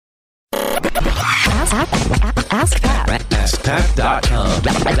AskPat.com.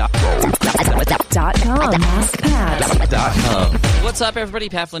 AskPat.com. What's up, everybody?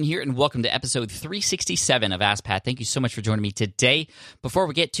 Pat Flynn here, and welcome to episode 367 of Ask Pat. Thank you so much for joining me today. Before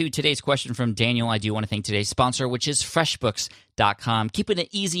we get to today's question from Daniel, I do want to thank today's sponsor, which is FreshBooks.com. Keeping it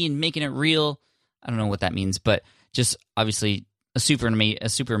easy and making it real. I don't know what that means, but just obviously a super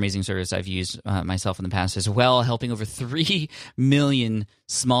amazing service I've used myself in the past as well, helping over 3 million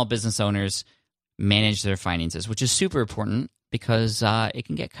small business owners manage their finances, which is super important because it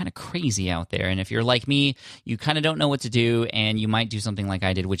can get kind of crazy out there. And if you're like me, you kind of don't know what to do, and you might do something like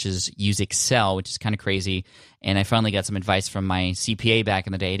I did, which is use Excel, which is kind of crazy. And I finally got some advice from my CPA back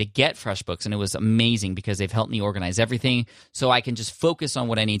in the day to get FreshBooks, and it was amazing because they've helped me organize everything so I can just focus on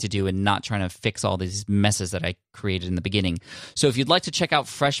what I need to do and not trying to fix all these messes that I created in the beginning. So if you'd like to check out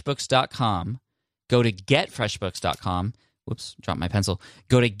FreshBooks.com, go to getFreshBooks.com. Whoops, dropped my pencil.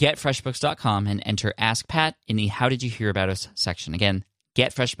 Go to getfreshbooks.com and enter Ask Pat in the How Did You Hear About Us section. Again,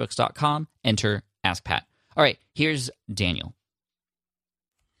 getfreshbooks.com, enter Ask Pat. All right, here's Daniel.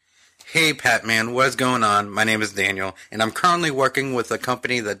 Hey, Pat, man, what's going on? My name is Daniel, and I'm currently working with a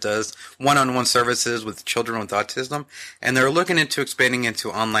company that does one-on-one services with children with autism, and they're looking into expanding into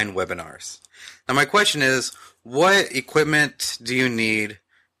online webinars. Now, my question is, what equipment do you need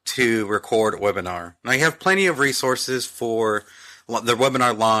to record a webinar? Now, you have plenty of resources for the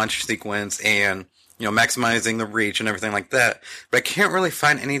webinar launch sequence and, maximizing the reach and everything like that, but I can't really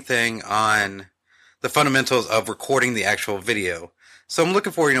find anything on the fundamentals of recording the actual video. So I'm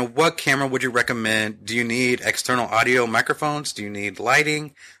looking for, what camera would you recommend? Do you need external audio microphones? Do you need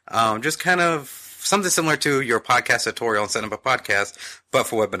lighting? Just kind of something similar to your podcast tutorial on setting up a podcast, but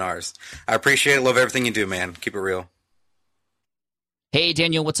for webinars. I appreciate it. Love everything you do, man. Keep it real. Hey,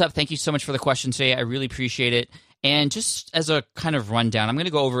 Daniel, what's up? Thank you so much for the question today. I really appreciate it. And just as a kind of rundown, I'm going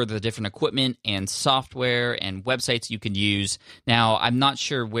to go over the different equipment and software and websites you can use. Now, I'm not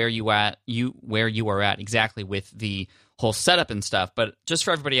sure where you are at exactly with the whole setup and stuff, but just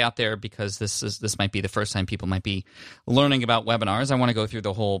for everybody out there, because this might be the first time people might be learning about webinars, I want to go through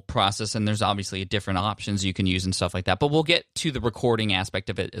the whole process, and there's obviously different options you can use and stuff like that, but we'll get to the recording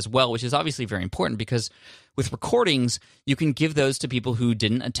aspect of it as well, which is obviously very important because with recordings, you can give those to people who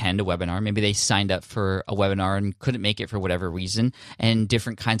didn't attend a webinar. Maybe they signed up for a webinar and couldn't make it for whatever reason, and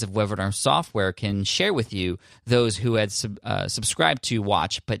different kinds of webinar software can share with you those who had subscribed to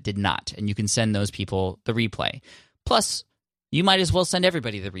watch but did not, and you can send those people the replay. Plus, you might as well send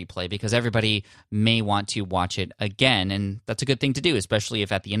everybody the replay because everybody may want to watch it again, and that's a good thing to do, especially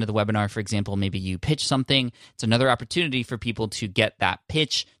if at the end of the webinar, for example, maybe you pitch something. It's another opportunity for people to get that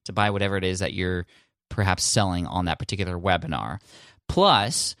pitch to buy whatever it is that you're perhaps selling on that particular webinar.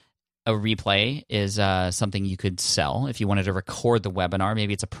 Plus, a replay is something you could sell if you wanted to record the webinar.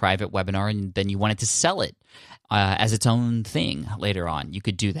 Maybe it's a private webinar and then you wanted to sell it as its own thing later on. You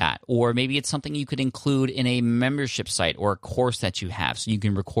could do that. Or maybe it's something you could include in a membership site or a course that you have, so you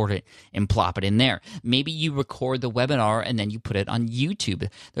can record it and plop it in there. Maybe you record the webinar and then you put it on YouTube.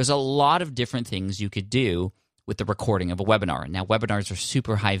 There's a lot of different things you could do with the recording of a webinar. Now, webinars are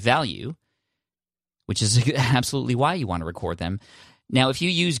super high value, which is absolutely why you want to record them. Now, if you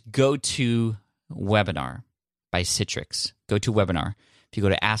use GoToWebinar by Citrix, GoToWebinar, if you go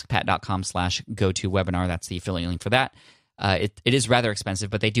to askpat.com/GoToWebinar, that's the affiliate link for that. It is rather expensive,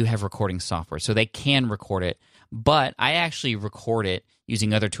 but they do have recording software, so they can record it. But I actually record it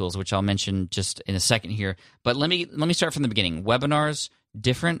using other tools, which I'll mention just in a second here. But let me start from the beginning. Webinars,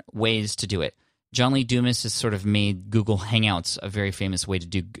 different ways to do it. John Lee Dumas has sort of made Google Hangouts a very famous way to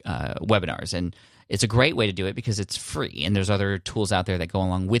do webinars, and it's a great way to do it because it's free, and there's other tools out there that go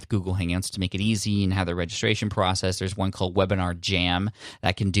along with Google Hangouts to make it easy and have the registration process. There's one called Webinar Jam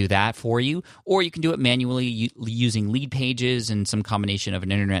that can do that for you, or you can do it manually using lead pages and some combination of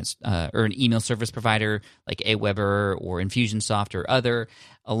an internet or an email service provider like Aweber or Infusionsoft or other,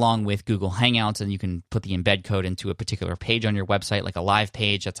 along with Google Hangouts, and you can put the embed code into a particular page on your website, like a live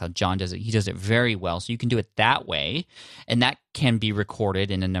page. That's how John does it. He does it very well, so you can do it that way, and that can be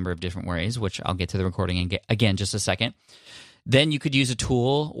recorded in a number of different ways, which I'll get to the recording again just a second. Then you could use a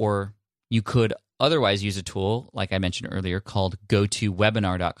tool, or you could otherwise use a tool, like I mentioned earlier, called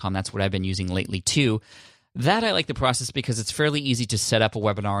GoToWebinar.com. That's what I've been using lately too. That I like the process because it's fairly easy to set up a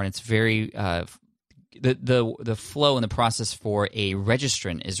webinar, and it's very the flow and the process for a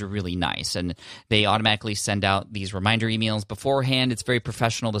registrant is really nice, and they automatically send out these reminder emails beforehand. It's very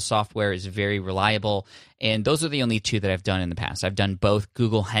professional. The software is very reliable, and those are the only two that I've done in the past. I've done both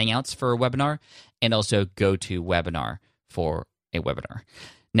Google Hangouts for a webinar and also GoToWebinar for a webinar.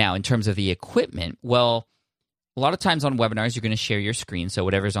 Now, in terms of the equipment, well, A lot of times on webinars, you're going to share your screen. So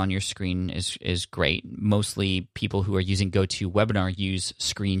whatever's on your screen is great. Mostly people who are using GoToWebinar use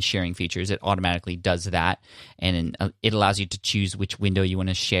screen sharing features. It automatically does that, and it allows you to choose which window you want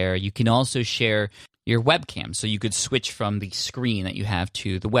to share. You can also share your webcam, so you could switch from the screen that you have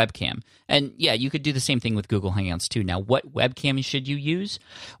to the webcam. And yeah, you could do the same thing with Google Hangouts too. Now, what webcam should you use?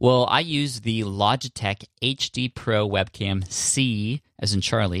 Well, I use the Logitech HD Pro webcam C, as in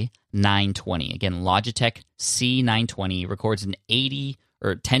Charlie, 920. Again, Logitech C920 records in 80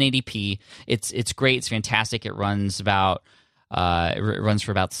 or 1080p. It's great. It's fantastic. It runs for about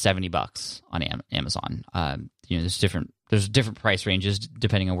 $70 on Amazon. There's different price ranges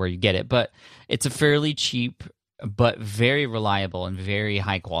depending on where you get it, but it's a fairly cheap but very reliable and very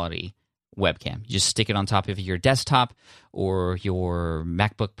high quality webcam. You just stick it on top of your desktop or your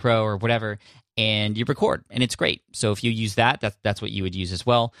MacBook Pro or whatever, and you record, and it's great. So if you use that's what you would use as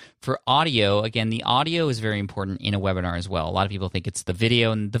well. For audio, again, the audio is very important in a webinar as well. A lot of people think it's the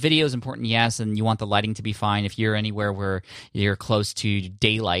video, and the video is important, yes, and you want the lighting to be fine. If you're anywhere where you're close to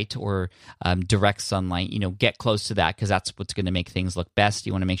daylight or direct sunlight, get close to that, because that's what's going to make things look best.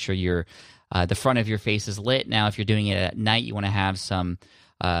 You want to make sure the front of your face is lit. Now, if you're doing it at night, you want to have some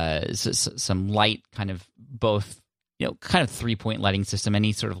light, kind of both, kind of 3-point lighting system,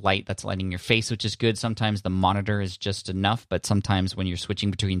 any sort of light that's lighting your face, which is good. Sometimes the monitor is just enough, but sometimes when you're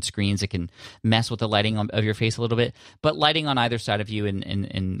switching between screens, it can mess with the lighting of your face a little bit. But lighting on either side of you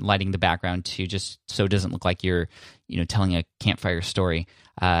and lighting the background too, just so it doesn't look like you're, telling a campfire story,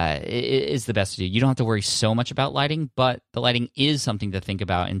 is the best to do. You don't have to worry so much about lighting, but the lighting is something to think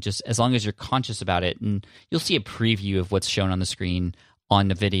about, and just as long as you're conscious about it, and you'll see a preview of what's shown on the screen on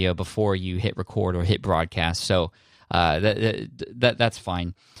the video before you hit record or hit broadcast. So that's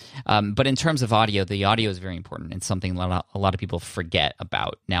fine. But in terms of audio, the audio is very important. It's something a lot of people forget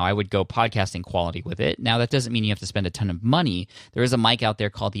about. Now, I would go podcasting quality with it. Now, that doesn't mean you have to spend a ton of money. There is a mic out there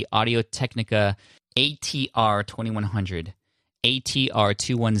called the Audio-Technica ATR 2100. ATR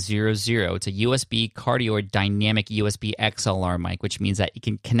 2100. It's a USB cardioid dynamic USB XLR mic, which means that it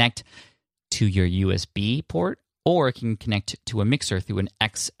can connect to your USB port, or it can connect to a mixer through an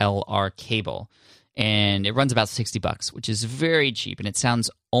XLR cable. And it runs about $60, which is very cheap, and it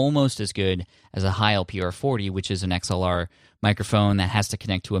sounds almost as good as a Heil PR40, which is an XLR microphone that has to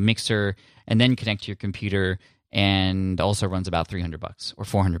connect to a mixer and then connect to your computer, and also runs about $300 or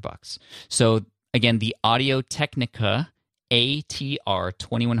 $400. So again, the Audio-Technica ATR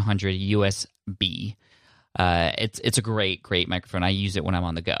 2100 USB. It's a great microphone. I use it when I'm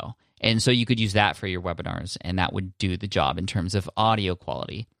on the go, and so you could use that for your webinars, and that would do the job in terms of audio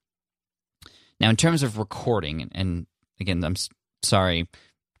quality. Now, in terms of recording, and again, I'm sorry,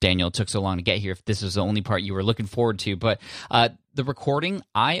 Daniel, it took so long to get here if this is the only part you were looking forward to, but the recording,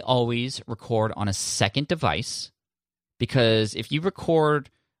 I always record on a second device, because if you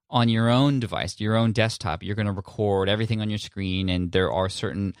record on your own device, your own desktop, you're going to record everything on your screen, and there are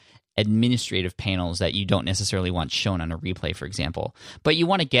certain administrative panels that you don't necessarily want shown on a replay, for example, but you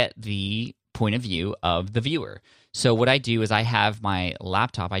want to get the point of view of the viewer. So what I do is I have my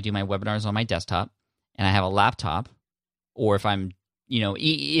laptop. I do my webinars on my desktop, and I have a laptop. Or if I'm,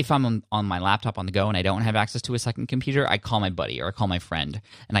 if I'm on my laptop on the go and I don't have access to a second computer, I call my buddy or I call my friend,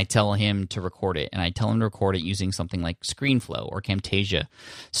 and I tell him to record it. And I tell him to record it using something like ScreenFlow or Camtasia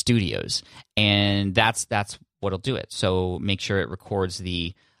Studios, and that's what'll do it. So make sure it records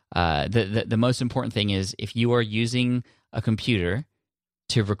the most important thing is, if you are using a computer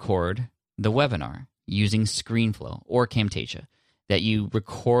to record the webinar using ScreenFlow or Camtasia, that you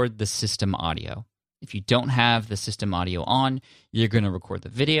record the system audio. If you don't have the system audio on, you're going to record the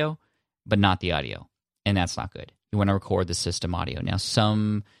video, but not the audio, and that's not good. You want to record the system audio. Now,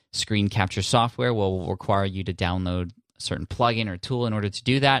 some screen capture software will require you to download a certain plugin or tool in order to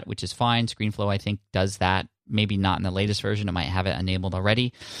do that, which is fine. ScreenFlow, I think, does that. Maybe not in the latest version. It might have it enabled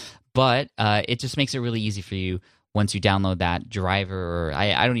already, but it just makes it really easy for you once you download that driver, or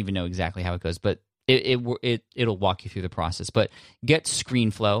I don't even know exactly how it goes, but it'll walk you through the process. But get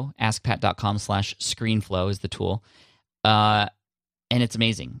ScreenFlow. AskPat.com/ScreenFlow is the tool, and it's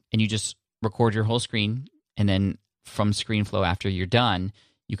amazing. And you just record your whole screen, and then from ScreenFlow, after you're done,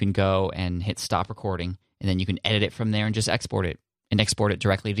 you can go and hit stop recording, and then you can edit it from there and just export it, and export it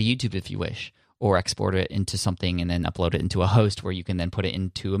directly to YouTube if you wish, or export it into something and then upload it into a host where you can then put it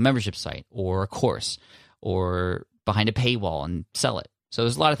into a membership site or a course or behind a paywall and sell it. So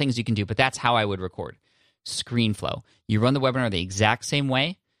there's a lot of things you can do, but that's how I would record. ScreenFlow. You run the webinar the exact same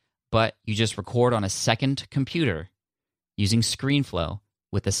way, but you just record on a second computer using ScreenFlow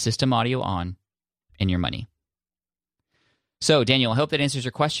with the system audio on, and your money. So, Daniel, I hope that answers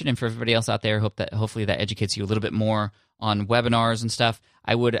your question. And for everybody else out there, hopefully that educates you a little bit more on webinars and stuff.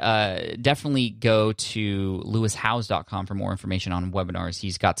 I would definitely go to lewishowes.com for more information on webinars.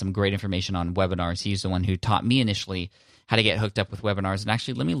 He's got some great information on webinars. He's the one who taught me initially how to get hooked up with webinars. And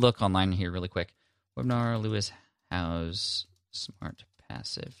actually, let me look online here really quick. Webinar, Lewis Howes, Smart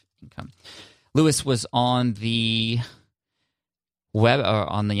Passive Income. Lewis was on the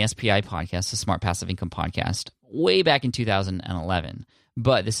on the SPI podcast, the Smart Passive Income podcast, way back in 2011.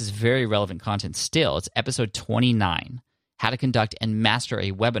 But this is very relevant content still. It's episode 29, How to Conduct and Master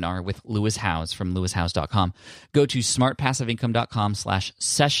a Webinar with Lewis Howes from lewishowes.com. Go to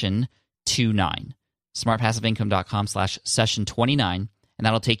smartpassiveincome.com/session29. smartpassiveincome.com/session29. And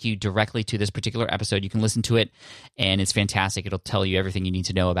that'll take you directly to this particular episode. You can listen to it, and it's fantastic. It'll tell you everything you need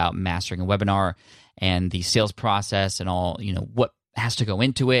to know about mastering a webinar and the sales process and all, what has to go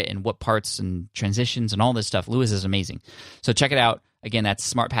into it and what parts and transitions and all this stuff. Lewis is amazing. So check it out. Again,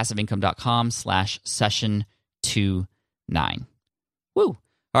 that's smartpassiveincome.com/session29. Woo!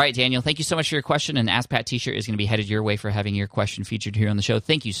 All right, Daniel, thank you so much for your question. An Ask Pat t-shirt is going to be headed your way for having your question featured here on the show.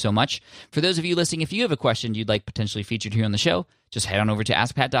 Thank you so much. For those of you listening, if you have a question you'd like potentially featured here on the show, just head on over to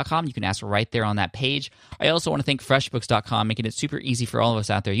askpat.com. You can ask right there on that page. I also want to thank FreshBooks.com, making it super easy for all of us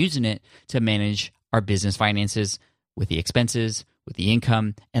out there using it to manage our business finances with the expenses, with the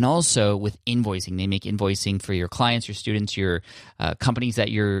income, and also with invoicing. They make invoicing for your clients, your students, your companies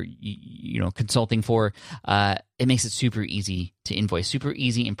that you're consulting for. It makes it super easy to invoice, super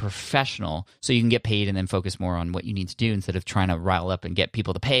easy and professional, so you can get paid and then focus more on what you need to do instead of trying to rile up and get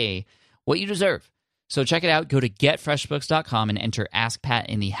people to pay what you deserve. So check it out. Go to getfreshbooks.com and enter Ask Pat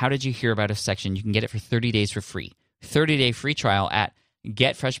in the How Did You Hear About Us section. You can get it for 30 days for free. 30-day free trial at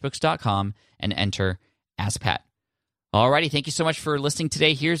getfreshbooks.com and enter Ask Pat. Alrighty, thank you so much for listening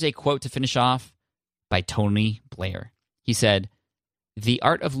today. Here's a quote to finish off by Tony Blair. He said, "The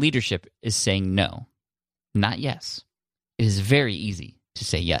art of leadership is saying no, not yes. It is very easy to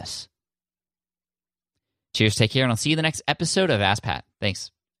say yes." Cheers, take care, and I'll see you in the next episode of Ask Pat.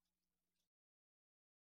 Thanks.